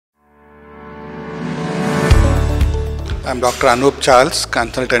I'm Dr. Anup Charles,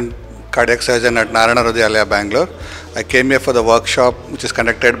 consultant cardiac surgeon at Narayana Hridayalaya, Bangalore. I came here for the workshop which is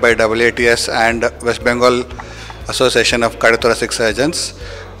conducted by AATS and West Bengal Association of Cardiothoracic Surgeons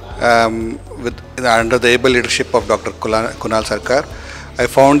under the able leadership of Dr. Kunal Sarkar. I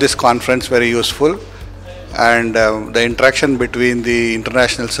found this conference very useful, and the interaction between the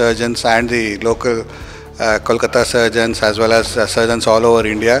international surgeons and the local Kolkata surgeons as well as surgeons all over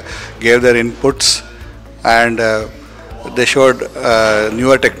India gave their inputs, and they showed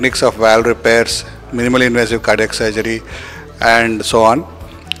newer techniques of valve repairs, minimally invasive cardiac surgery, and so on.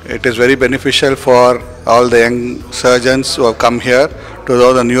 It is very beneficial for all the young surgeons who have come here to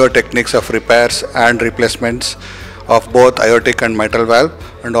know the newer techniques of repairs and replacements of both aortic and mitral valve,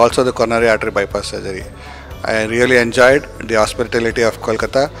 and also the coronary artery bypass surgery. I really enjoyed the hospitality of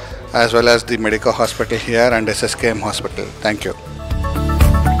Kolkata as well as the medical hospital here and SSKM hospital. Thank you.